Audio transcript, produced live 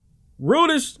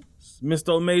Rudish,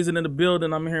 Mr. Amazing in the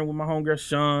building. I'm here with my homegirl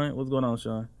Sean. What's going on,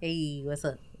 Sean? Hey, what's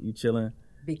up? You chilling?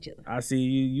 Big chillin'. I see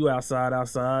you outside. I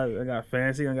got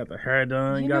fancy. I got the hair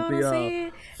done. You got know what I'm the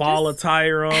saying? fall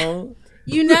attire on.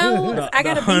 You know, I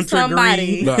gotta be hunter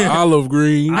somebody. green. The olive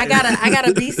green. I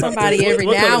gotta be somebody every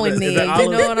What now color and is then. that? You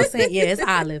know what I'm saying? Yeah, it's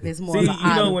olive. It's more See, of an you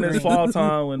know olive when it's green. fall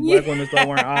time, when black women start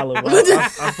wearing olive, I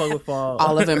fuck with fall.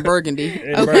 Olive and burgundy.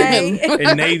 And Okay. burgundy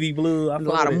and navy blue. I A fuck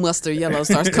lot with of it. mustard yellow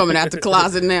starts coming out the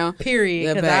closet now. Period.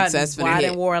 That Because backside finna I hit.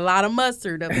 done wore a lot of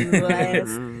mustard up in the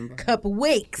last couple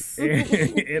weeks.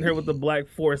 In her with the black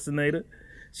Fortunator.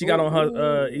 She got on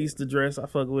her Easter dress. I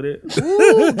fuck with it.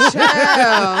 Ooh,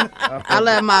 child. I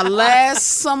let my last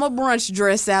summer brunch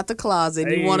dress out the closet.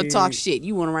 You want to talk shit.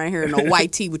 You want to right here in a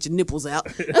white tee with your nipples out.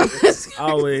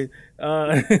 Always.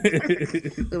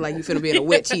 Look like you finna be in a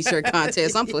wet t-shirt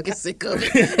contest. I'm fucking sick of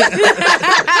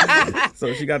it.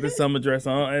 So she got this summer dress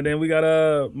on. And then we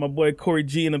got my boy Corey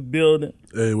G in the building.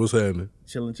 Hey, what's happening?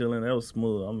 Chilling. That was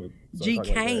smooth. G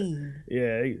Kane.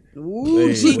 Yeah. Ooh,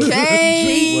 Hey, G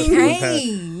Kane.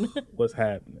 Kane. What's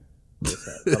happening?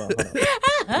 Hold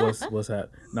on. What's happening?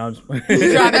 No, I'm just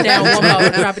Drop it down one more.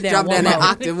 Drop it down Drop one down that more.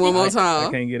 octave one more I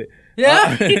time. can't get it.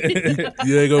 Yeah.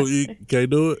 You ain't gonna eat? Can't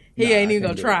do it? He ain't even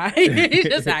I gonna can't try. He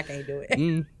just, I can't do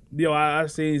it. Yo, I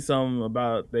seen something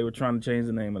about they were trying to change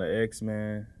the name of the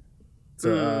X-Men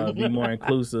to be more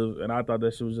inclusive, and I thought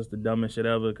that shit was just the dumbest shit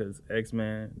ever because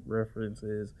X-Men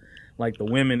references like the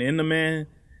women in the man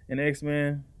in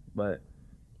X-Men, but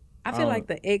I feel like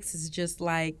the X is just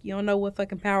like, you don't know what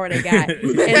fucking power they got.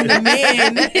 And the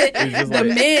men,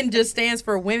 the men just stands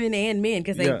for women and men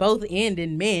because they both end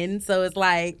in men. So it's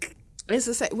like, It's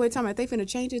the same. Wait, time out. They finna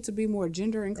change it to be more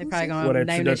gender they inclusive. probably Well, gonna they're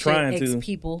name that trying shit to. X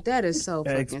people. That is so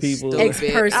fucking X-people. stupid.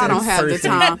 X-persons. I don't have the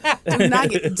time. Do not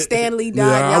get Stan Lee died.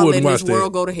 Yeah, I Y'all wouldn't letting this watch that.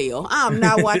 world go to hell. I'm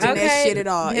not watching that Okay. shit at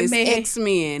all. That It's man-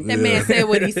 X-Men. That man said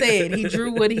what he said. He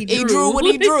drew what he drew. He drew what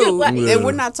he drew. Like, Yeah. And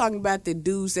we're not talking about the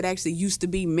dudes that actually used to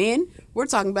be men. We're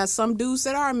talking about some dudes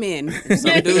that are men.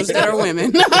 Some dudes that are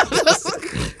women.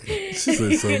 She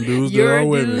said some dudes that You're are a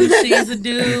women. dude, she's a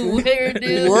dude, we're a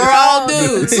dude. We're all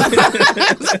dudes.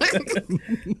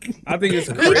 I think it's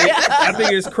crazy. I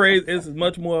think it's crazy. It's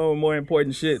much more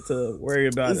important shit to worry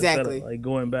about instead Exactly. of like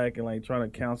going back and like trying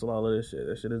to cancel all of this shit.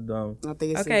 That shit is dumb. I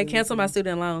think it's Okay, cancel my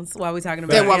student loans while we talking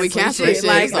about Then while we canceling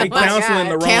canceling shit. Like, Like, oh my canceling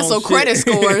God. the wrong cancel shit. credit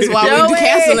scores while we Joey.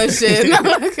 canceling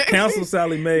shit. Cancel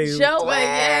Sally Mae. Show it,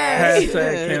 yeah.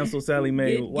 Hashtag cancel Sally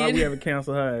Mae. Why Get- we haven't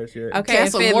canceled her shit? Okay,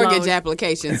 Cancel Fed mortgage loan.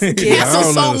 applications. I Cancel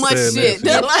don't so much understand shit.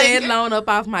 that Get Fed loan up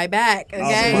off my back, Off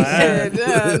okay? my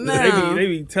ass. No. They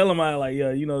be telling me like,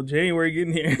 yeah, you know, January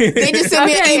getting here. They just sent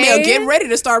me an Okay. email. Get ready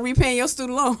to start repaying your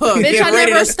student loan. Bitch, Get I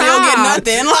ready never to still get stopped.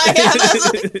 nothing. Like,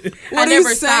 I what are never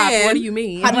you stopped. saying? What do you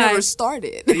mean? I Like, never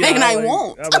started, Yeah, and I like-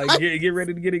 won't. I'm like, get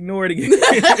ready to get ignored again.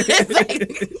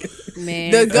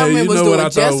 man. The government you was know what doing I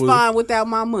thought just was- fine without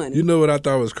my money. You know what I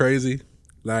thought was crazy?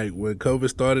 Like when COVID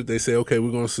started, they said, "Okay,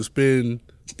 we're gonna suspend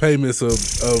payments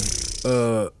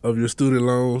of your student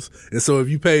loans." And so if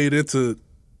you paid into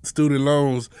student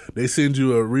loans, they send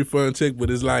you a refund check, but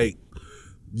it's like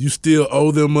you still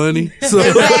owe them money. So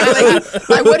Exactly.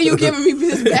 Like, what are you giving me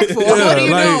this back for? What are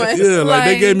you like, doing? yeah, like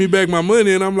they Like- gave me back my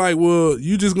money, and I'm like, well,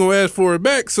 you just gonna ask for it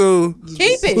back, so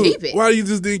Keep it. Keep it. why you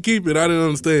just didn't keep it? I didn't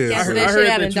understand. Cancel So- that shit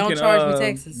out and you don't can, charge me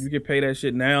Texas. You can pay that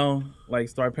shit now, like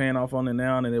start paying off on it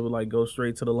now, and it would like go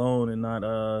straight to the loan and not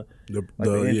the, like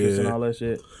the interest and yeah, all that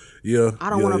shit. yeah, I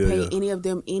don't yeah, want to yeah, pay yeah. any of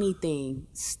them anything.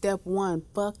 Step one,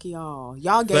 fuck y'all.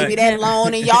 Y'all gave Fact. me that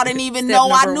loan and y'all didn't even Step know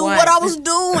I number knew one. what I was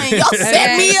doing. Y'all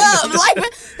set me up.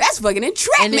 Like, that's fucking And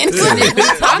entrapment. if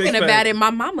we're talking Big about fact. it, my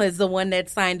mama is the one that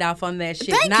signed off on that shit,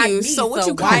 Thank not you. me. So what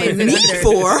you why calling is it me under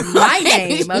for? my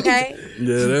name, okay?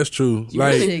 Yeah, that's true.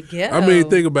 Like, should go. I mean,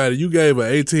 think about it. You gave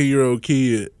an 18-year-old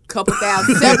kid Couple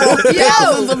thousand, several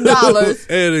thousands of dollars.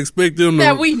 and expect them to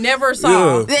That we never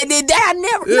saw. Yeah. That I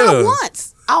never, Yeah. not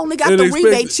once. I only got and the expect,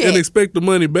 rebate check. and expect the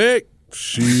money back.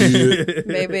 Shit.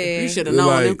 Baby. You should have known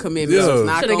Like, them commitments was yeah.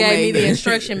 not Should have gonna gave me make the it.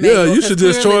 instruction Yeah, manual. you 'cause should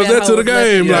just clearly charge that to hoe the was left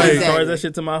game, in like- the Charge bag. that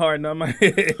shit to my heart, not my.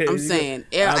 I'm saying,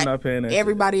 I'm not paying that.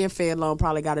 everybody in Fed Loan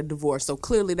probably got a divorce, so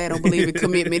clearly they don't believe in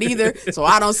commitment either. So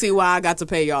I don't see why I got to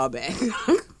pay y'all back.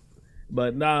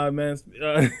 But nah, man,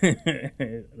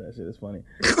 that shit is funny.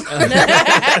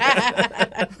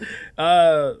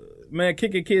 Man,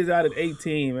 kicking kids out at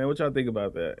 18, man. What y'all think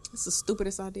about that? It's the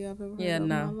stupidest idea I've ever heard Yeah, of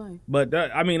no. in my life. But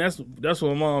that, I mean, that's what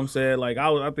my mom said. Like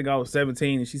I think I was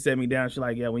 17, and she set me down. She's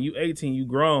like, "Yeah, when you 18, you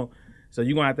grown, so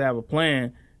you gonna have a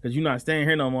plan." Because you're not staying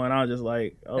here no more. And I was just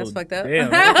like, oh, That's fucked up.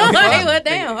 damn. Like, what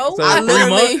damn? Oh, So I 3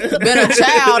 literally months? been a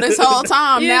child this whole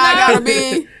time. You Now I know? gotta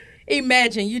be.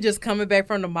 Imagine you just coming back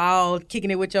from the mall,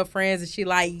 kicking it with your friends, and she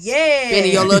like, yeah.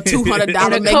 Spending your little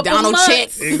 $200 McDonald's check.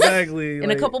 Exactly.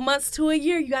 In a couple months to a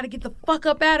year, you got to get the fuck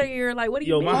up out of here. Like, what do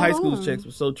you mean? My high school checks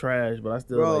were so trash, but I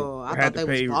still I had thought to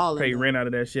they was pay rent out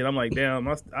of that shit. I'm like, damn,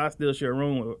 I still share a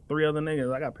room with 3 other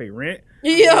niggas. I got to pay rent.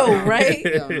 Yo, right?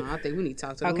 Yo, no, I think we need to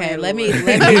talk to the Okay, landlord.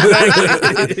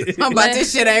 I'm about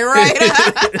this shit ain't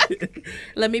right.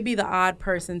 Let me be the odd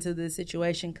person to this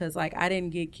situation because, like, I didn't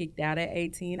get kicked out at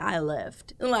 18. I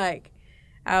left. Like,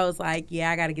 I was like, yeah,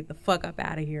 I got to get the fuck up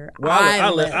out of here. Well, I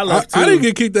left too. I didn't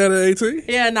get kicked out at 18.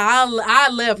 Yeah, no, I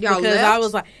left Y'all because left? I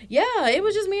was like, yeah, it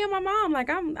was just me and my mom. Like,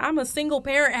 I'm a single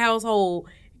parent household.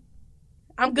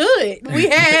 I'm good. We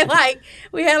had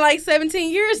like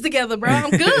 17 years together, bro.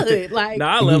 I'm good. Like,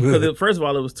 I left because first of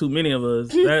all, it was too many of us.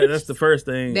 That's the first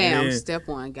thing. Damn, then, step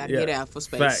one, gotta get out for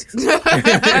space. Facts.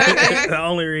 The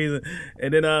only reason.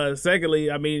 And then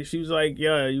secondly, I mean, she was like,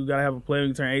 yeah, you gotta have a plan when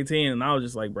you turn 18. And I was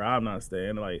just like, bro, I'm not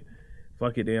staying. Like,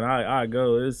 fuck it then. I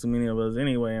go. There's too many of us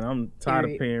anyway, and I'm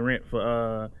tired of paying rent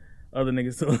for other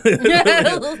niggas to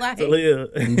live.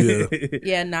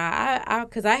 Yeah, nah,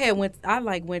 because I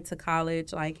went to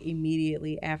college like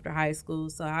immediately after high school,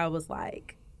 so I was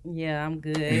like, yeah, I'm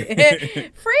good.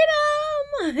 Freedom!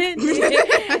 And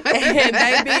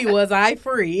baby, was I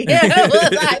free.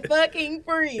 Was I fucking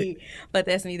free? But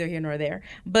that's neither here nor there.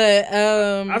 But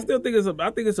I still think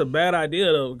it's a bad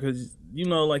idea though, because you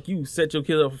know, like you set your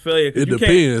kids up for failure. It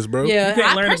depends, bro. Yeah, you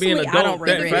can't learn to be an adult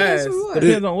that fast.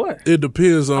 Depends on what? It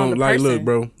depends on like, person. look,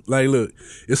 bro. Like, look,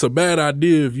 it's a bad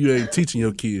idea if you ain't teaching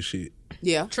your kids shit.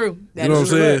 Yeah, true. You know what I'm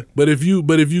saying? But if you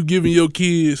giving your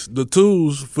kids the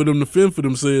tools for them to fend for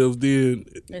themselves, then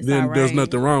there's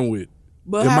nothing wrong with it.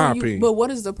 But in my opinion. But what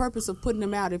is the purpose of putting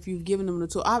them out if you've given them the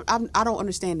tool? I don't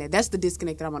understand that. That's the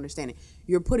disconnect that I'm understanding.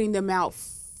 You're putting them out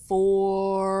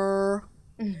for.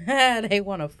 They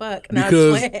want to fuck.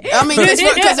 Because I mean,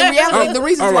 because in reality, the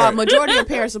reason why a majority of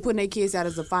parents are putting their kids out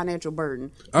is a financial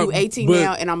burden. You 18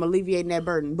 now, and I'm alleviating that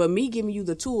burden. But me giving you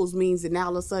the tools means that now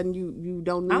all of a sudden you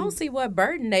don't need. I don't see what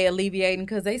burden they alleviating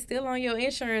because they still on your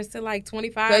insurance till like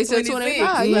 25, they 26.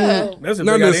 25, yeah. That's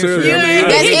not necessarily.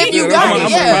 That's if you got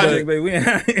it, yeah. Project, baby. We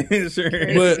ain't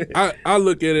insurance. But I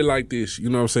look at it like this.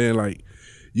 You know what I'm saying? Like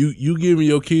you giving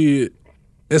your kid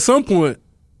at some point,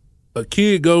 a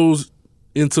kid goes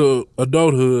into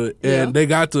adulthood and they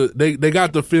got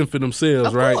to fend for themselves,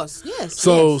 of right? Course. Yes.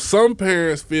 So some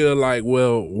parents feel like,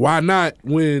 well, why not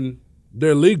when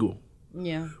they're legal?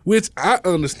 Yeah. Which I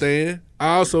understand.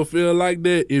 I also feel like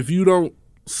that if you don't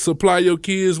supply your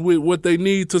kids with what they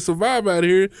need to survive out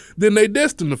here, then they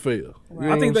destined to fail.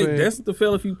 Right. I think they destined to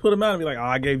fail if you put them out and be like, oh,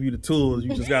 I gave you the tools.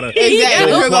 You just got to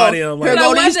apply them. Here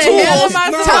go these tools.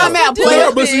 Time out,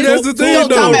 player. But see, that's the thing,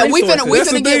 though. We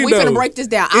finna break this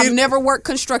down. I've never worked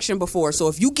construction before, so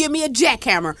if you give me a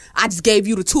jackhammer, I just gave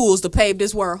you the tools to pave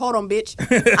this world. Hold on, bitch.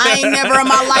 I ain't never in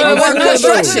my life worked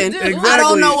construction. Exactly. I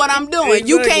don't know what I'm doing. Exactly.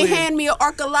 You can't hand me an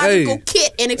archaeological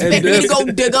kit and expect me to go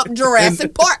dig up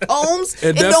Jurassic Park, Holmes.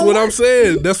 And that's what I'm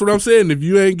saying. That's what I'm saying. If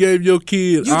you ain't gave your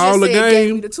kid all the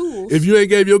game, if you ain't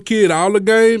gave your kid all the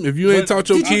game, if you ain't taught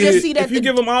your kid, if you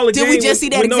give them all the game, did we just see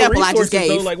that example I just gave?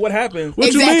 Though, like what happened?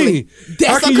 What you mean?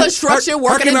 That's a construction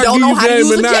worker that don't know how to use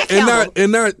a jackhammer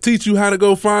and not teach you how to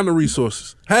go find the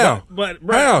resources. How? But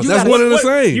how? That's one and the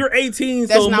same. You're 18,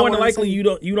 so more than likely you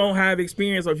don't have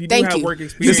experience, or if you do have work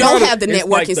experience, you don't have the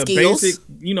networking skills. Basic,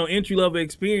 entry level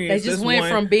experience. They just went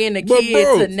from being a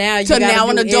kid to now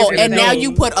an adult, and now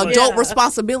you put adult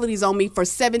responsibilities on me for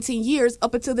 17 years.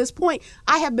 Up until this point,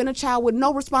 I have been a child with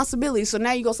no responsibilities. So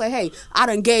now you gonna say, "Hey, I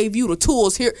done gave you the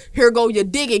tools. Here go your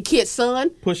digging kit, son.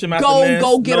 Push him out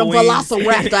Go get a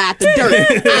velociraptor out the dirt.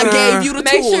 I gave you the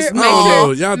tools.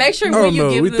 Make sure when you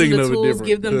give them the tools,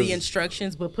 give them the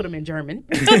instructions, but put them in German.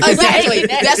 Exactly.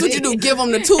 That's what you do. Give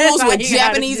them the tools with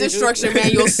Japanese instruction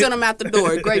manual. Send them out the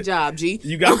door. Great job, G.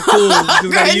 You got the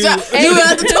tools. Great job. You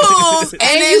got the tools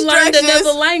and you learned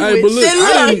another language.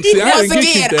 Once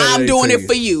again, I'm doing it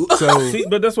for you. See,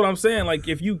 but that's what I'm saying. Like,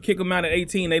 if you kick them out at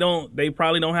 18, they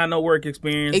probably don't have no work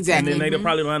experience. Exactly. And then they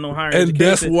probably don't have no higher education.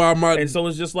 That's why and so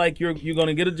it's just like you're going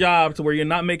to get a job to where you're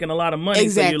not making a lot of money.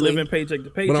 Exactly. So you're living paycheck to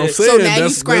paycheck. But I'm saying, so now you're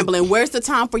scrambling. Where's the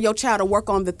time for your child to work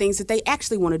on the things that they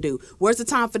actually want to do? Where's the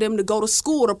time for them to go to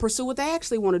school to pursue what they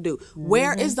actually want to do?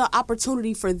 Where is the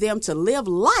opportunity for them to live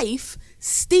life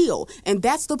still? And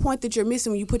that's the point that you're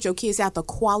missing when you put your kids out, the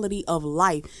quality of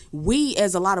life. We,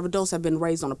 as a lot of adults, have been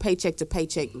raised on a paycheck to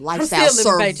paycheck lifestyle,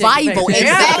 survival.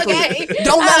 Exactly. Okay.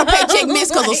 Don't let a paycheck miss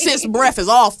because a sis breath is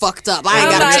all fucked up. I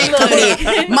ain't got a check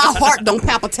coming in. My heart don't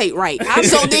palpitate right.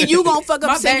 So then you gonna fuck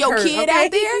up send your kid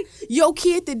out there, your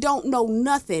kid that don't know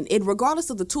nothing, and regardless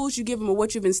of the tools you give them or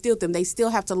what you've instilled them, they still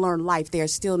have to learn life. They're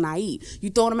still naive. You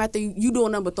throwing them out there, you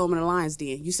doing nothing but throwing them in the lion's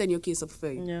den. You setting your kids up for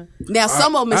failure. Yeah. Now,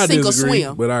 some of them is sink or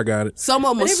swim. But I got it. Some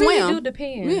of them but swim. It really do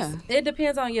depends. Yeah. It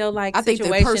depends on your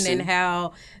situation and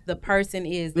how the person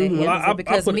is that handles it.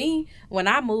 Because me, when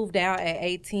I moved out at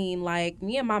 18,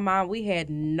 me and my mom, we had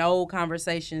no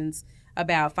conversations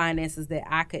about finances that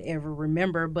I could ever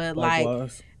remember. But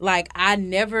I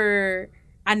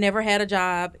never had a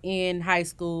job in high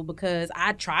school because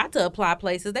I tried to apply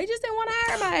places. They just didn't want to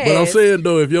hire my ass. But I'm saying,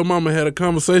 though, if your mama had a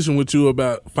conversation with you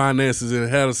about finances and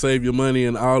how to save your money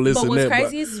and all this and that. But what's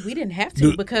crazy is we didn't have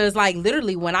to because,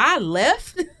 literally, when I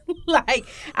left,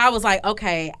 I was like,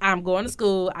 okay, I'm going to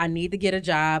school. I need to get a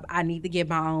job. I need to get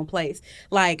my own place.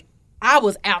 I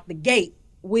was out the gate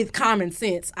with common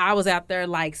sense. I was out there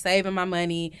saving my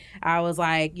money. I was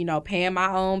paying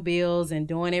my own bills and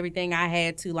doing everything I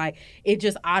had to. It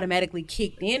just automatically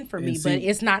kicked in for me. But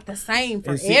it's not the same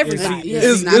for everybody.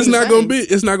 It's not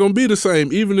gonna be the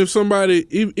same. Even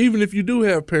if you do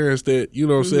have parents that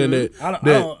saying that.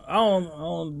 I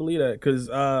don't believe that because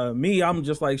me, I'm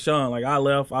just like Sean. I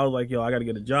left. I was like, yo, I got to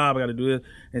get a job. I got to do this.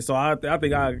 And so I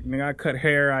think I cut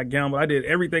hair. I gambled. I did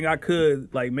everything I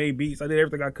could. Made beats. I did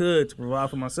everything I could to provide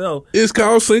for myself. It's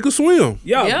called sink or swim.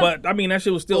 Yeah, but I mean that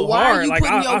shit was still hard. I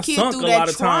sunk a lot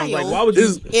of times. Why would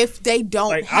you? If they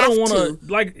don't have I don't want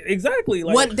to. Exactly.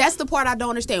 That's the part I don't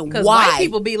understand. Because why white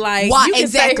people be like, why you can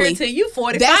exactly stay here till you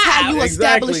 45. That's how you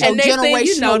establish your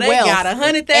generational they wealth. Got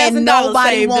 $100,000 and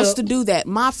nobody wants up. to do that.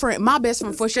 My best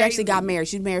friend, before she actually got married,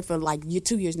 she's married for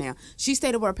 2 years now. She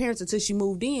stayed with her parents until she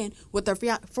moved in with her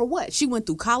fiance. For what? She went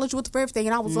through college with her for everything,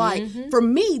 and I was like, for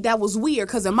me, that was weird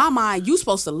because in my mind, you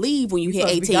supposed to leave when you hit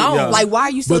 18. Why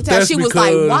are you still attached? She was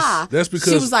like, why? That's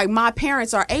because she was like, my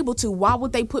parents are able to. Why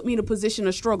would they put me in a position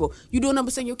of struggle? You doing nothing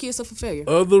but send your kids up for failure.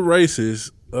 Other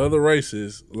races.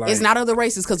 It's not other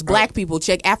races because black people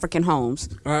check African homes,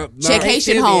 check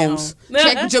Haitian homes,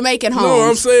 check Jamaican homes. No,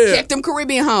 I'm saying check them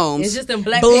Caribbean homes. It's just them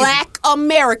black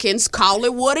Americans call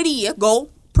it what it is. Go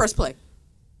press play.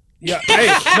 Yeah, hey,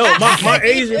 no, my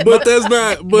Asian, but that's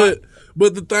not. But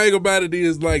the thing about it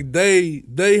is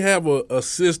they have a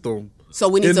system. So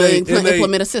we need to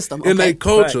implement a system in their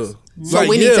culture. So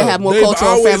we need to have more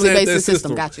cultural family-based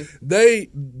system. Got you.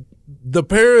 The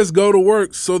parents go to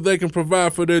work so they can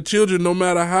provide for their children no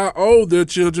matter how old their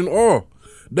children are.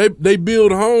 They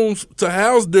build homes to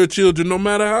house their children no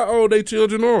matter how old their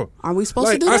children are. Are we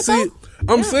supposed to do that though?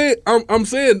 I'm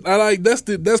saying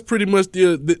that's pretty much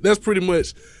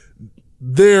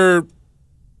their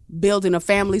building a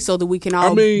family so that we can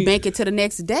all make it to the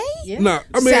next day. Yeah.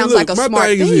 Sounds like a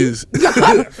smart thing.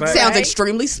 Sounds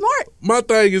extremely smart. My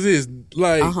thing is this,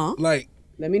 let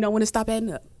me know when to stop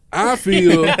adding up. I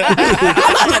feel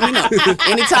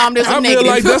anytime there's a negative. I feel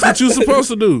like that's what you're supposed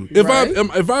to do.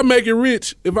 If I make it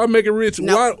rich, why?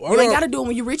 You ain't got to do it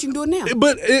when you're rich. You can do it now.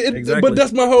 But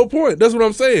that's my whole point. That's what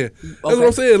I'm saying. That's what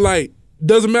I'm saying.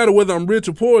 Doesn't matter whether I'm rich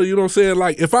or poor. You know what I'm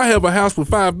saying? If I have a house with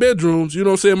 5 bedrooms, you know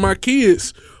what I'm saying, my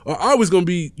kids are always gonna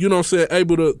be, you know what I'm saying,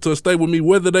 able to stay with me,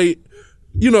 whether they,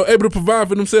 able to provide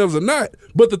for themselves or not.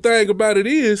 But the thing about it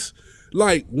is,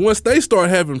 once they start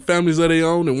having families of their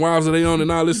own and wives of their own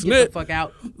and all this and that, the fuck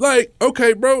out.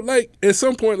 Okay, bro, at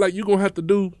some point, you're gonna have to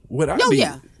do what I need.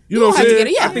 Yeah. You know what I'm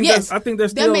saying? I think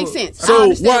that's still, that makes sense.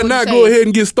 So why not go ahead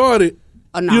and get started?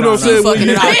 You know what I'm saying? Fucking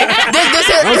it out.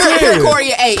 Here,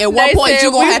 Corey, at one point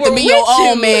you're gonna have to be your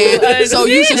own man. So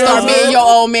you should start being your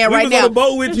own man right now. You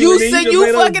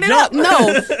fucking it up. No,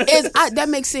 that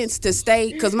makes sense to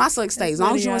stay because my son stays. As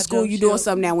long as you're in school, you're doing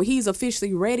something now. When he's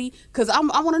officially ready, because I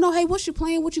want to know, hey, what's your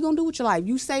plan? What you gonna do with your life?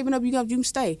 You saving up? You can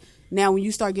stay. Now, when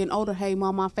you start getting older, hey,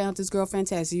 mom, I found this girl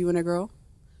fantastic. You and a girl.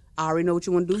 I already know what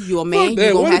you want to do. You a man. You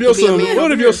gonna have to be a man.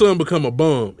 What if your son become a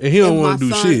bum and he don't want to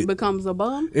do shit? My son becomes a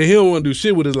bum and he don't want to do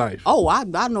shit with his life. Oh, I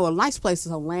know a nice place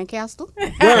in Lancaster.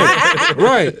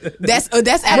 Right. That's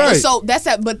right. So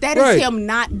but that is him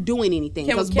not doing anything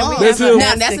because bums.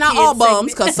 That's not all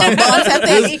bums because some bums have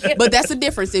that. But that's the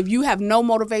difference. If you have no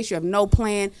motivation, you have no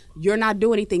plan, you're not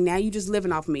doing anything. Now you just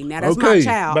living off me. Now that's my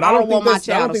child. But I don't want my child to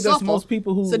suffer. I don't think that's most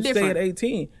people who stay at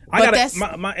 18. I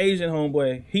got my Asian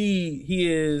homeboy.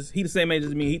 He the same age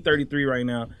as me. He's 33 right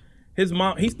now. His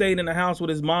mom, he stayed in the house with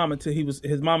his mom until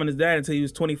his mom and his dad until he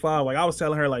was 25. I was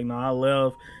telling her I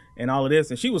left and all of this,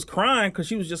 and she was crying because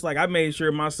she was just I made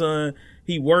sure my son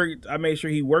he worked. I made sure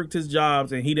he worked his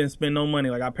jobs and he didn't spend no money.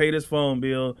 I paid his phone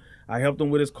bill. I helped him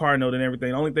with his car note and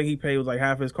everything. The only thing he paid was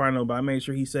half his car note, but I made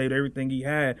sure he saved everything he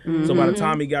had. Mm-hmm. So by the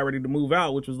time he got ready to move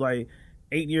out, which was 8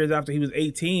 years after he was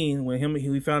 18, when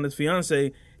he found his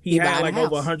fiance, he had buying like a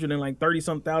over house.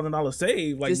 $130,000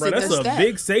 saved. Like, Just bro, sit that's there a stack.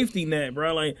 big safety net,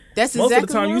 bro. Like, That's most exactly of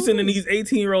the time what you it sending is. these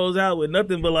 18-year-olds out with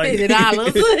nothing but like $50.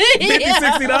 $50,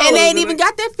 $60. And they ain't even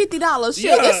got that $50. Shit,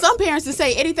 Yeah. there's some parents that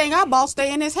say anything I bought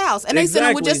stay in this house, and they send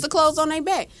them with Exactly. just the clothes on their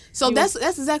back. So that's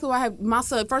exactly why I have my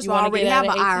son. First of You all, I wanna already get have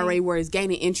out an at 18? IRA where it's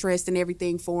gaining interest and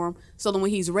everything for him. So then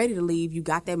when he's ready to leave, you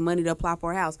got that money to apply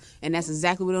for a house, and that's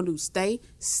exactly what I'm do. Stay,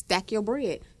 stack your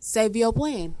bread, save your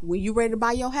plan. When you ready to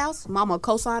buy your house, mama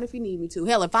co-sign if you need me to.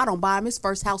 Hell, if I don't buy him his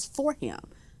first house for him.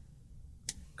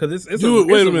 Because it's You would-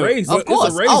 wait a a minute. race. Of course.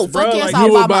 It's a race, Oh, bro. fuck yes, Like, I'll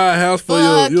You buy would buy a house for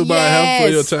your Fuck you would buy a house for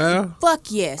your yes. child. Fuck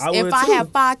yes. I If would I too. have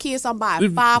 5 kids, I'm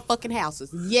buying 5 fucking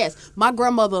houses. Yes. My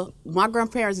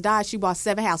grandparents died. She bought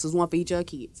 7 houses, one for each of her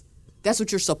kids. That's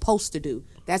what you're supposed to do.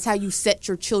 That's how you set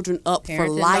your children up Parenting for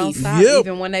don't life. stop Yep.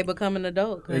 even when they become an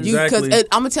adult. 'Cause Exactly. Because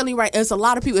I'm gonna tell you right, it's a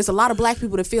lot of people. It's a lot of black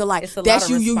people that feel like It's a that's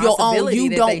lot of you your own. responsibility You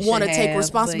that don't they want to should take have,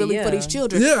 responsibility but for these yeah.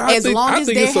 children. Yeah, I as think, long I as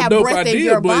think they it's a have dope breath in idea,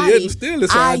 your but body, yet still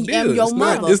it's an I idea. am your It's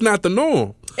mother. not, it's not the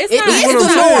norm. It's It not. is It's what I'm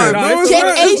not. saying. No, No, it's Check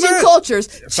not. It's Asian not. cultures.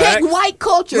 Check Facts. white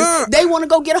cultures. Nah. They want to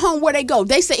go get a home where they go.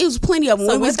 They say it was plenty of them.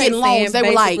 So when we what was getting they saying loans, they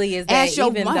were like, basically is that ask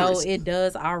your even mothers. though it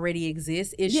does already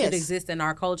exist, it Yes. should exist in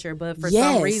our culture. But for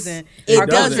Yes. some reason, It our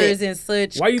doesn't. culture is in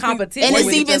such Why you think- competition And it's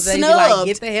with each even other, they be snubbed. like,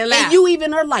 get the hell out. And you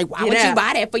even are like, why Get would you out.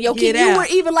 buy that for your Get kid? You out. were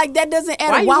even like, that doesn't add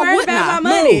Why up. you Why worried wouldn't about I? my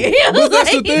money? But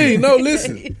that's the thing. No,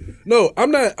 listen. No, I'm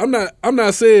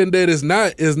not saying that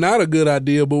it's not a good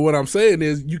idea, but what I'm saying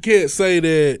is you can't say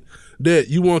that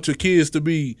you want your kids to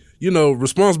be,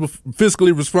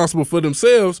 fiscally responsible for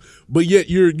themselves, but yet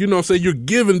you're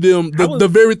giving them the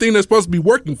very thing they're supposed to be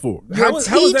working for. You're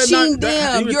teaching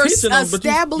them. you're You're teaching them, but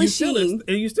establishing.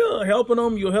 and you still helping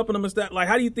them. You're helping them establish. Like,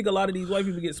 how do you think a lot of these white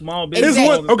people get small It's business?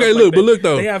 Exactly. one okay. Look, but look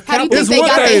though. They have How do you capital. think they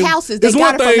got their houses? They It's got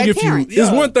one it from thing their if you. parents. It's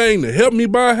Yeah. one thing to help me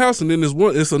buy a house, and then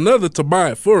it's another to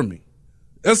buy it for me.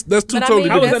 That's two But I totally mean,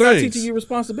 How is different that not things. teaching you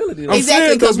responsibility? though? I'm Exactly, saying,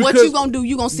 though, because what because- you gonna do,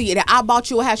 you gonna see it. I bought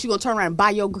you a house, you gonna turn around and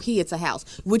buy your kids a house,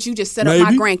 which you just set up Maybe.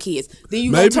 my grandkids. Then you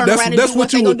Maybe. gonna turn That's- around and that's do what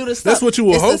what they you gonna would- do to that's stuff. what you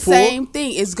would it's hope the for. same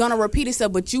thing. It's gonna repeat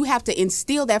itself, but you have to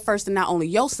instill that first and not only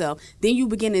yourself. Then you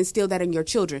begin to instill that in your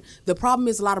children. The problem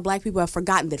is a lot of black people have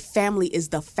forgotten that family is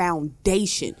the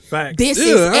foundation. Facts. This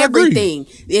Yeah, is I agree. everything.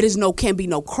 It is can be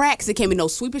no cracks. It can be no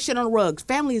sweeping shit on the rugs.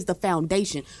 Family is the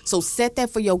foundation. So set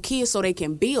that for your kids so they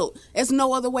can build. There's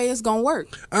no other way it's gonna work.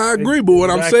 I agree, but what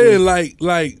I'm Exactly. saying,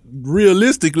 like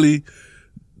realistically,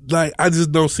 like I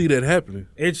just don't see that happening.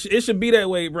 It should be that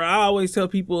way, bro. I always tell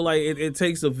people like it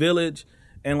takes a village,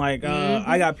 and like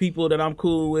I got people that I'm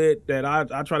cool with that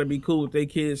I try to be cool with their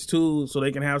kids too, so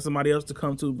they can have somebody else to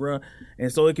come to, bro.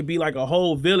 And so it could be like a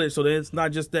whole village, so that it's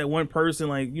not just that one person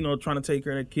like trying to take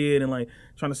care of their kid and like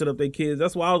trying to set up their kids.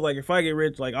 That's why I was like, if I get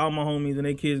rich, like all my homies and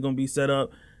their kids gonna be set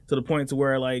up to the point to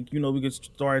where like we could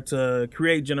start to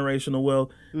create generational wealth,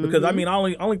 because I mean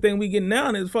only thing we get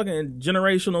now is fucking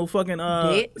generational fucking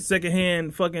Debt.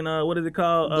 secondhand fucking what is it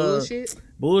called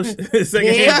Bullshit.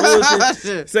 secondhand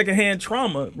bullshit, secondhand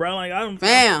trauma, bro. Like I'm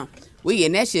Fam, we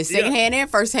getting that shit second hand and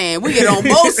first hand. We get on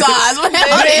both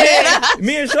sides.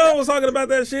 me and Sean was talking about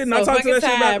that shit, and I So talk to that shit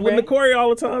fucking about tired, with bro. Nicori all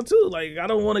the time too. Like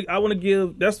I want to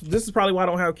give. This is probably why I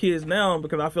don't have kids now,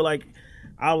 because I feel like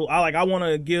I want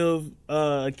to give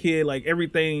a kid like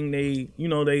everything they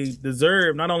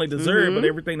deserve, not only deserve, but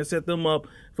everything to set them up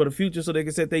for the future, so they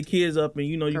can set their kids up, and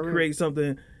you create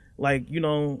something like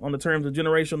on the terms of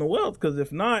generational wealth. Because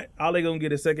if not, all they gonna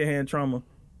get is secondhand trauma.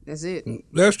 That's it.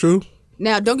 That's true.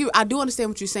 Now, I do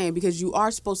understand what you're saying, because you are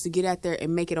supposed to get out there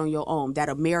and make it on your own. That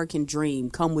American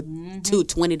dream, come with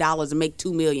 $20 and make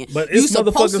 $2 million. But you it's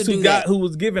supposed to motherfuckers do that. who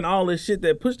was giving all this shit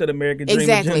that pushed that American dream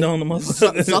Exactly. agenda on the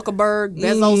motherfuckers. Zuckerberg,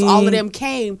 Bezos, all of them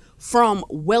came from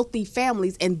wealthy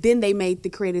families, and then they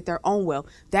created their own wealth.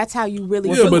 That's how you really.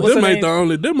 Yeah, but what's them her ain't the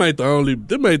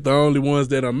only ones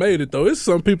that done made it though. It's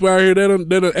some people out here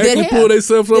that actually have. pull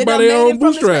themselves up They by done their made own it from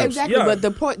this- bootstraps. Exactly, Yeah. but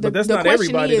the point, But that's the not question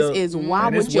everybody, though. is why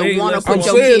And would it's you way want to less put more-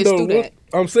 your I'm saying kids though, through that?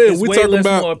 I'm saying It's we way talking less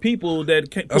about more people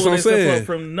that can That's pull what I'm themselves saying. up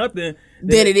from nothing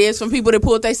Than it is from people that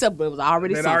pulled themselves, but it was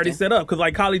already that something. already set up. Because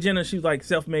like Kylie Jenner, she was like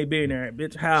self-made billionaire,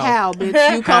 bitch. How? How,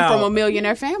 bitch? You come How? from a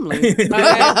millionaire family. You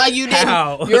didn't.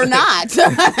 How? You're not.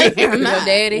 You're Your not.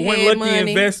 daddy One had lucky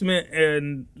money. investment,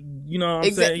 and you know what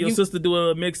I'm saying? Your You- sister do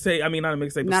a mixtape. I mean, not a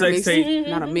mixtape, Not a a sex mix, tape.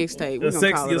 not a mixtape. A We're gonna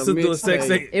sex, call your it a sister do a sex mixtape.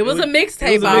 tape. It was a It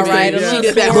mixtape, was a all right. mixtape, A yeah. little She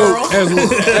did that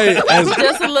swirl.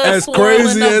 Just a little as swirl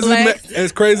crazy in the as black.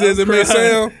 as crazy as it may crying.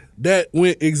 sound, that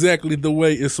went exactly the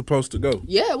way it's supposed to go.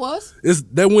 Yeah, it was.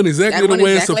 That went exactly That the went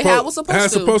way exactly how it was supposed how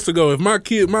it's to. supposed to go. If my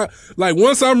kid,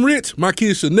 once I'm rich, my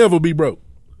kids should never be broke,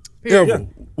 ever,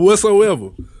 whatsoever.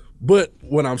 But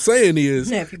what I'm saying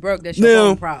is, if you broke, that's your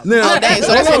own problem. Oh, dang. So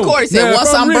that's what Corey said.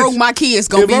 Once I'm broke, my kid's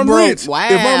gonna be broke. Wow.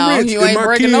 If I'm rich, you ain't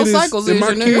breaking no cycles. If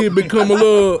my kid become a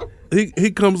little, he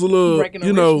comes a little, a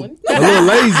little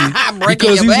lazy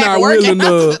because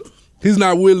he's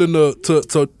not willing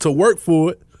to work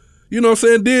for it. You know what I'm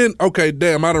saying? Then, okay,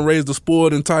 damn, I done raised a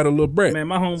spoiled, entitled little brat. Man,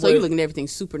 my homeboy. So you're looking at everything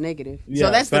super negative. Yeah,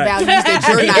 so that's the values that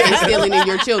you're not instilling in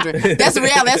your children. That's the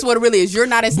reality. That's what it really is. You're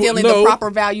not instilling the proper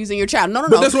values in your child. No.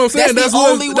 But that's what I'm saying. That's the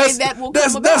only way that will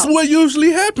come about. That's what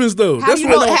usually happens, though. Have you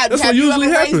ever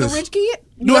raised a rich kid?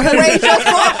 You ever raised your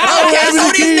son? Okay,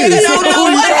 so these niggas don't know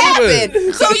what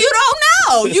happened. So you don't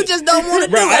know. You just don't want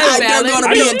to do it. They're going to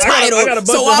be entitled,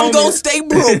 so I'm going to stay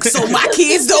broke so my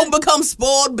kids don't become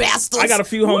spoiled bastards. I got a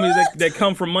few homies that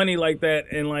come from money like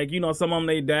that, and like, you know, some of them,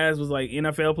 their dads was like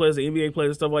NFL players, NBA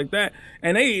players, stuff like that,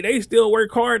 and they still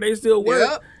work hard, they still work.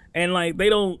 Yep. And like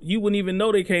you wouldn't even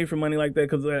know they came from money like that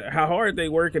because how hard they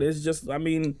work. It's just, I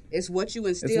mean, it's what you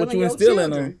instill in your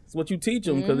children. It's what you teach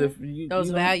them. Because if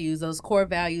those values, those core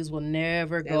values will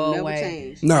never go away.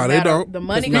 Change. No, they don't. The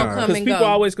money gonna come and go. Because people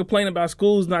always complain about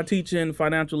schools not teaching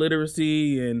financial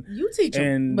literacy and you teach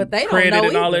them, but they don't credit know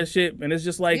and all that shit. And it's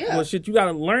just like, well, shit, you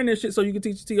gotta learn this shit so you can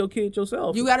teach it to your kid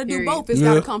yourself. You gotta do both. It's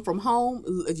gotta come from home.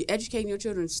 Educating your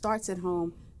children starts at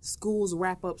home. Schools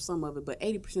wrap up some of it, but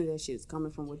 80% of that shit is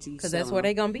coming from what you. Because that's where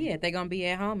they're gonna be at. They're gonna be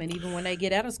at home, and even when they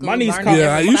get out of school,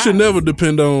 you should never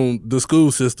depend on the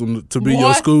school system to be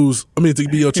to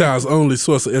be your child's only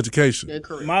source of education.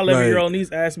 My 11-year-old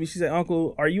niece asked me. She said,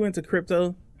 "Uncle, are you into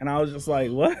crypto?" And I was just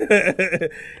like, "What?"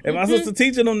 And my sister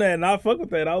teaching them that, and I fuck with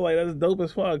that. I was like, "That's dope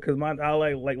as fuck." Because I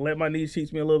like let my niece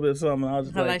teach me a little bit of something. And I was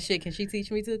just like, "Shit, can she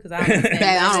teach me too?" Because I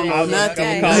don't know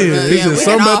nothing. He said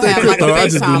something about that crypto. I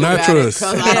just do not trust.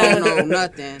 I don't know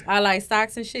nothing. I like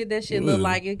stocks and shit. That shit look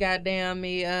like it goddamn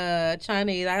me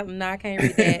Chinese. I can't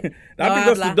read that. I think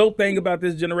that's the dope thing about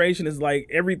this generation is like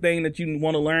everything that you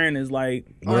want to learn is like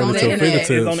on the internet.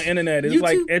 It's on the internet. It's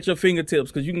like at your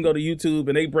fingertips because you can go to YouTube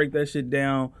and they break that shit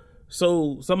down.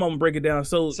 So some of them break it down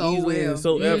so easily and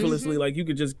so effortlessly. Like you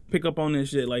could just pick up on this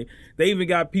shit. Like they even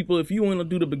got people, if you want to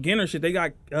do the beginner shit, they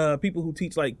got people who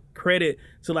teach like credit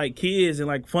to like kids and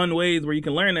like fun ways where you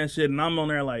can learn that shit. And I'm on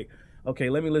there like, okay,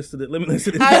 let me listen to this.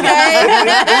 It's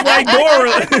like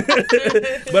Dora.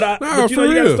 but you know,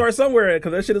 you gotta start somewhere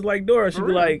because that shit is like Dora. She'd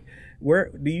be like,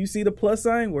 "Where do you see the plus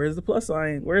sign? Where's the plus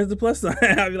sign? Where's the plus sign?"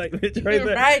 I'd be like, "Bitch, right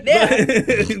there." Right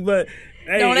there. But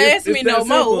hey, don't ask me no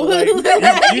more. Like, you get on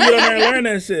there and learn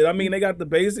that shit. I mean, they got the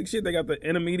basic shit. They got the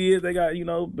intermediate. They got, you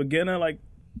know, beginner. Like,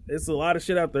 it's a lot of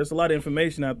shit out there. It's a lot of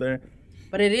information out there.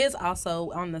 But it is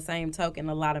also, on the same token,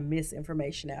 a lot of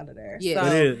misinformation out of there. Yeah,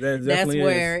 so it is. That's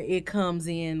where it comes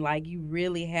in. Like, you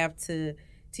really have to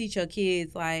teach your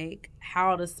kids, like,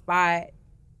 how to spot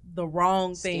the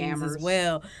wrong things as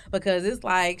well. Because it's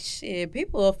like, shit,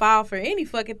 people will fall for any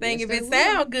fucking thing if it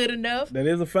sounds good enough. That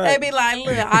is a fact. They be like,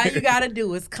 look, all you got to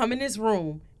do is come in this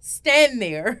room, stand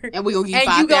there, and we're going to give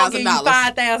you $5,000.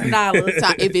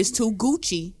 $5,000. If it's too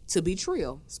Gucci to be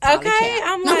trill. Okay, cap.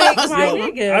 I'm like, my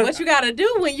nigga, what you got to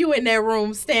do when you in that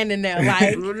room standing there?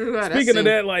 Like, speaking of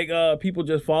that, like, people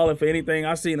just falling for anything.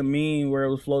 I seen a meme where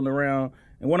it was floating around.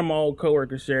 And one of my old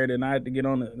coworkers shared it, and I had to get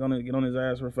on his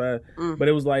ass for fast. But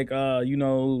it was like, you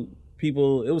know,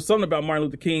 people. It was something about Martin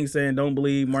Luther King saying, "Don't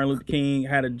believe Martin Luther King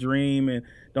had a dream, and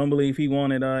don't believe he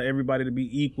wanted everybody to be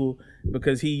equal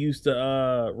because he used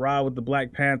to ride with the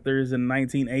Black Panthers in the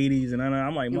 1980s." And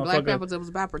I'm like, motherfucker, Black Panthers was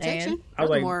about protection. I was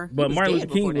like, but Martin Luther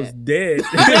King was dead in the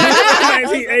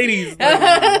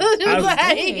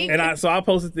 1980s. So I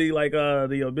posted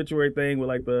the obituary thing with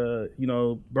like the, you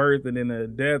know, birth and then the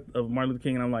death of Martin Luther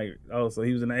King, and I'm like, oh, so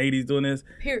he was in the 80s doing this.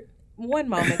 One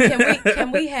moment.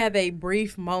 Can we have a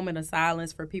brief moment of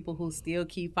silence for people who still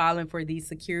keep falling for these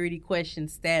security question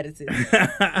statuses?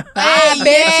 I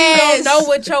bet you don't know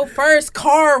what your first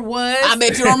car was. I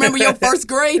bet you don't remember your first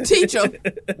grade teacher.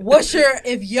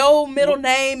 If your middle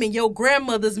name and your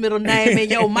grandmother's middle name and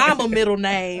your mama middle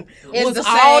name was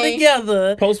all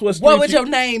together, what would your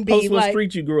name be? Post what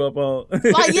street you grew up on.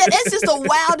 Like, yeah, that's just the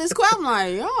wildest question.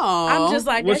 I'm like, I'm just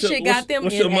like, that shit got them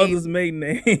what's your mother's maiden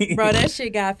name? Bro, that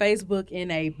shit got Facebook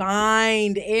in a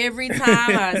bind every time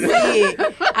I see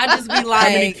it. I just be like, how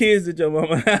many kids did your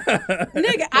mama have?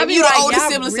 Nigga, I be you like, the oldest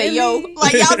sibling say, yo,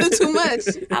 like, y'all do too much.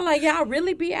 I'm like, y'all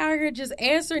really be out here just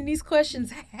answering these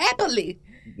questions happily.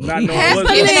 Not knowing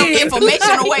giving some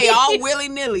information away all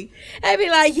willy-nilly. They be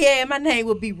like, yeah, my name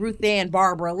would be Ruth Ann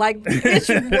Barbara. Like, bitch,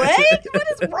 what? What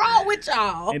is wrong with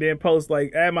y'all? And then post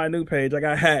like, add my new page. I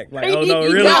got hacked. Like, oh no,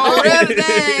 really? No, really?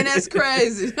 Dang, that's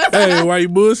crazy. Hey, why you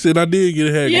bullshit? I did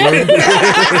get hacked,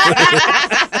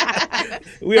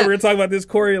 bro. we ever talk about this,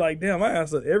 Corey? Like, damn, I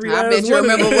answered every I last bet you one.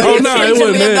 remember Oh, when no, you it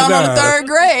wasn't lived that, on nah. the 3rd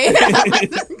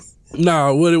grade.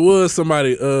 Nah, what it was,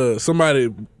 somebody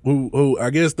who I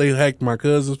guess they hacked my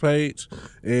cousin's page,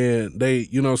 and they,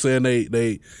 you know what I'm saying,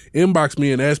 they inboxed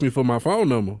me and asked me for my phone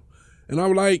number. And I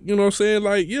was like, you know what I'm saying,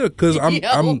 like, yeah, because I'm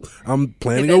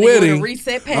planning a wedding.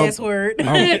 Reset password.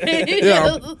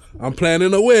 I'm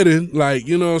planning a wedding. Like,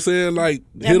 you know what I'm saying, like,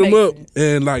 That hit them makes up, sense.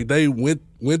 and like they went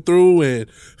through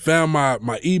and found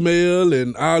my email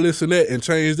and all this and that and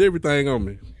changed everything on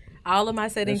me. All of my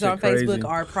settings That on shit crazy. Facebook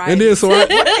are private. And then so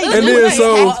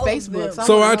Facebook.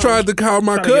 so I tried to call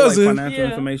my Trying to get, like, cousin. financial Yeah.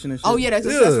 information and shit. Oh yeah, that's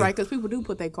Yeah. right. Because people do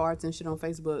put their cards and shit on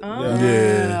Facebook.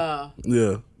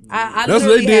 Yeah. I That's what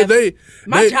they literally did. have-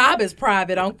 my they job is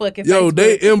private on fucking Yo, Facebook.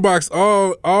 they inboxed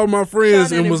all my friends Trying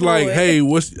to and was like, employ.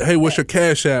 "Hey, what's your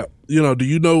Cash App? You know, do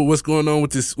you know what's going on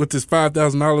with this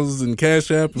 $5,000 in Cash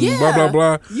App and Yeah. blah blah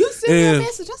blah?" You sent me a And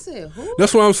message. I said, who?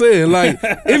 that's what I'm saying. Like,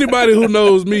 anybody who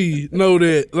knows me know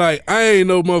that, like, I ain't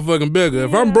no motherfucking beggar.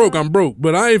 If I'm broke, I'm broke.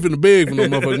 But I ain't finna beg for no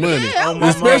motherfucking money. Yeah, I'm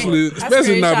especially I not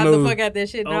screenshot no. the fuck out that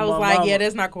shit, and I Oh, was my like, mama. yeah,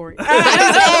 that's not Corey.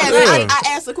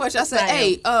 I asked the question. I said, Damn.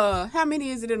 "Hey, how many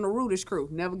is it in the Rudish crew?"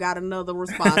 Never got another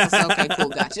response. I said, "Okay, cool,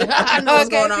 gotcha. I know what's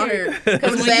going on here."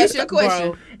 Because when ask you a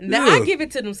question, Now, Yeah. I give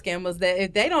it to them scammers that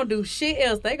if they don't do shit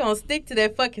else, they gonna stick to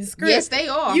that fucking script. yes, they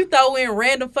are. You throw in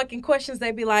random fucking questions,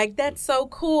 they be like, "That's so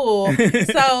cool."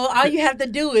 So all you have to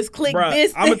do is click Bruh,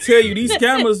 this. I'm gonna tell you, these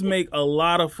scammers make a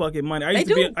lot of fucking money. I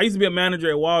They used to be a manager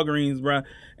at Walgreens, bruh,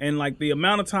 and like the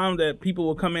amount of time that people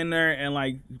will come in there and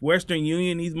like Western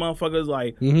Union, these motherfuckers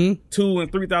like $2,000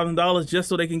 and $3,000 just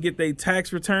so they can get their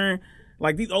tax return.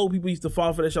 Like these old people used to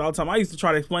fall for that shit all the time. I used to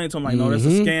try to explain to them like, no, that's a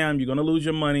scam. You're gonna lose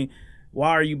your money. Why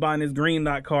are you buying this Green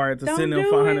Dot card to Don't send them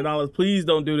do $500? Please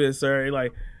don't do this, sir.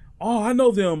 Like, oh, I know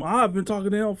them. I've been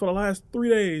talking to them for the last 3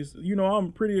 days. You know,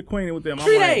 I'm pretty acquainted with them. I'm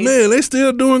 3 like, days. Man, they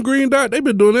still doing Green Dot. They've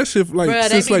been doing that shit for like Bruh, they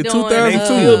since be like doing, They 2002.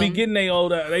 still be getting they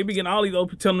old. They be getting all these old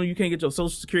people telling them you can't get your Social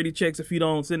Security checks if you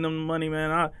don't send them the money,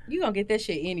 man. You gonna get that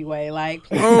shit anyway. Like,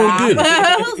 please Oh, stop. get it.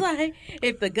 I was like,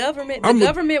 if the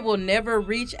government will never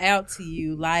reach out to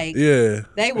you. Like, Yeah.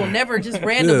 they will never just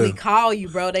randomly Yeah. call you,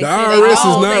 bro. They The send IRS is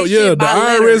all not. that Yeah, shit the by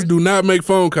IRS letters. do not make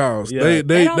phone calls. Yeah.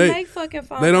 They don't make fucking phone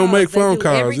calls. they don't make phone do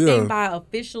calls, everything yeah. by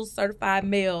official certified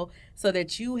mail so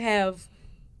that you have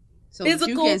so that you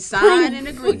physical can sign proof and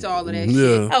agree to all of that shit.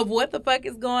 Yeah. of what the fuck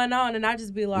is going on. And I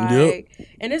just be like, Yep.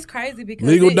 and it's crazy because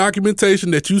Legal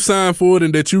documentation that you signed for it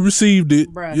and that you received it.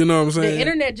 Bruh, You know what I'm saying? the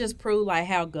internet just proved like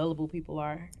how gullible people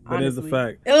are. That is a honestly.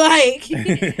 fact. Like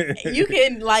you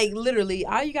can like literally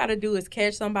all you gotta do is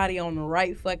catch somebody on the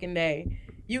right fucking day.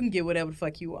 You can get whatever the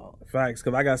fuck you want. Facts,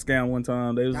 because I got scammed one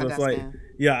time. They was I just got like, scammed.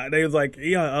 yeah, they was like,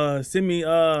 yeah, send me,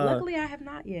 Luckily I have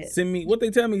not yet. send me, what they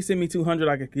tell me, send me 200,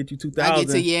 I could get you 2,000. I get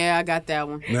to I got that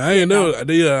one. Now, I ain't know.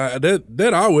 Yeah,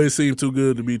 that always seemed too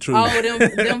good to be true. Oh,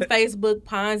 them Facebook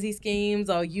Ponzi schemes,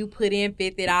 or you put in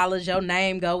 $50, your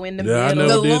name go in the Yeah, I middle.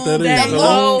 never The did loom, that that either.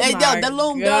 Oh loom, my the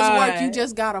loom does work. God. You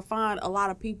just gotta find a lot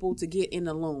of people to get in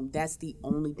the loom. That's the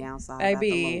only downside. about the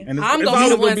Baby, loom. And it's- I'm it's gonna be always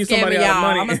the gonna one be somebody scamming out of y'all.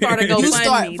 money. I'm gonna start a You GoFundMe.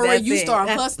 start for real. That's You it. start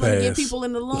hustling to get Pass. people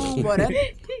in the loom, boy. That,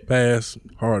 Pass,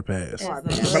 hard pass.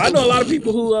 But I know a lot of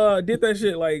people who did that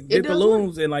shit, like did the does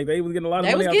looms, and like they was getting a lot of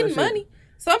They money was out getting that shit. money.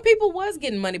 Some people was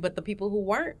getting money, but the people who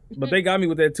weren't. But they got me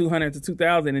with that 200 to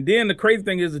 2,000. And then the crazy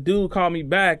thing is, the dude called me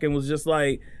back and was just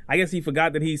like, I guess he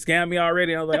forgot that he scammed me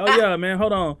already. And I was like, oh yeah, man,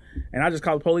 hold on. And I just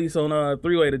called the police on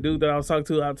three-way. The dude that I was talking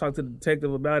to, I talked to the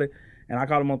detective about it. And I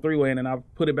called him on three-way, and then I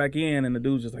put it back in, and the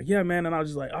dude's just like, yeah, man. And I was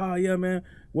just like, oh, yeah, man,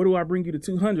 where do I bring you to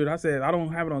 200? I said, I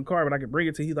don't have it on card, but I can bring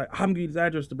it to you. He's like, I'm going to give you his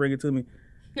address to bring it to me.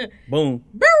 Boom.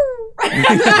 Like,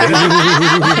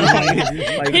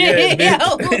 yeah,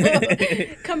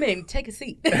 bitch. Come in, take a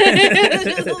seat.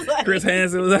 Chris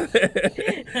Hansen was out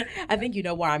there. I think you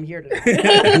know why I'm here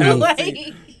tonight.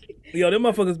 Like, Yo, them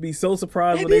motherfuckers be so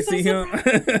surprised They when be they so see him.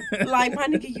 like, my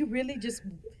nigga, you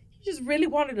just really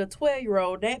wanted a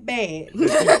 12-year-old that bad. Drove.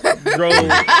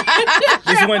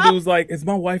 This one dude was like, is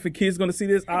my wife and kids going to see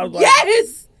this? I was like,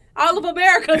 Yes! All of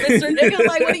America, Mr. Nigga.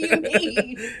 Like, what do you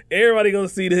mean? everybody gonna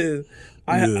see this.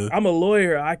 Yeah. I'm a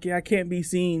lawyer. I can't be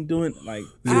seen doing like.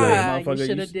 You motherfucker,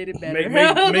 should have did it better.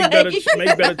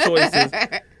 Make better choices.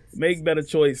 Make better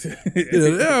choices. Yeah,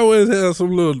 they always have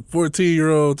some little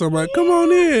 14-year-old talking about, come on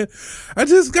in. I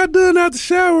just got done out the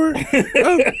shower.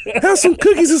 Have some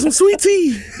cookies and some sweet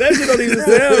tea. That shit don't even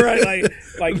sound right.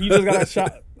 Like you just got a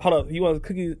shot. Hold up, you want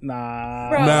cookies? Nah.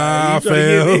 Bro. Nah, You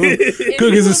tryna get fam. me-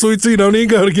 Cookies and sweet tea don't even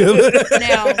go together.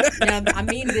 Now, I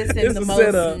mean this in It's the a most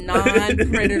setup.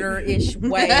 non-predator-ish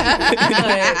way,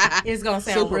 but it's gonna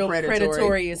sound Super real predatory.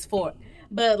 predatory as fuck.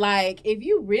 But like, if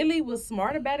you really was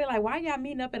smart about it, like, why y'all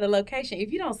meeting up at a location?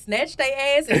 If you don't snatch their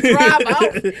ass and drive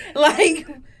off, like,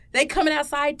 they coming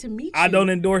outside to meet you. I don't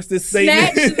endorse this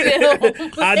Snatch statement.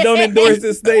 them. I don't endorse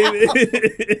this statement.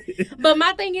 But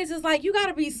my thing is like, you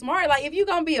gotta be smart. Like, if you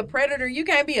gonna be a predator, you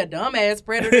can't be a dumbass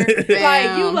predator.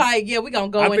 Like, you like, yeah, we gonna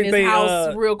go in this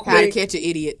house real quick. How to catch an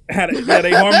idiot.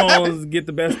 Their hormones get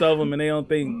the best of them and they don't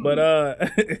think. But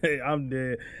I'm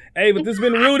dead. Hey, but this has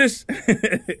been Rudish.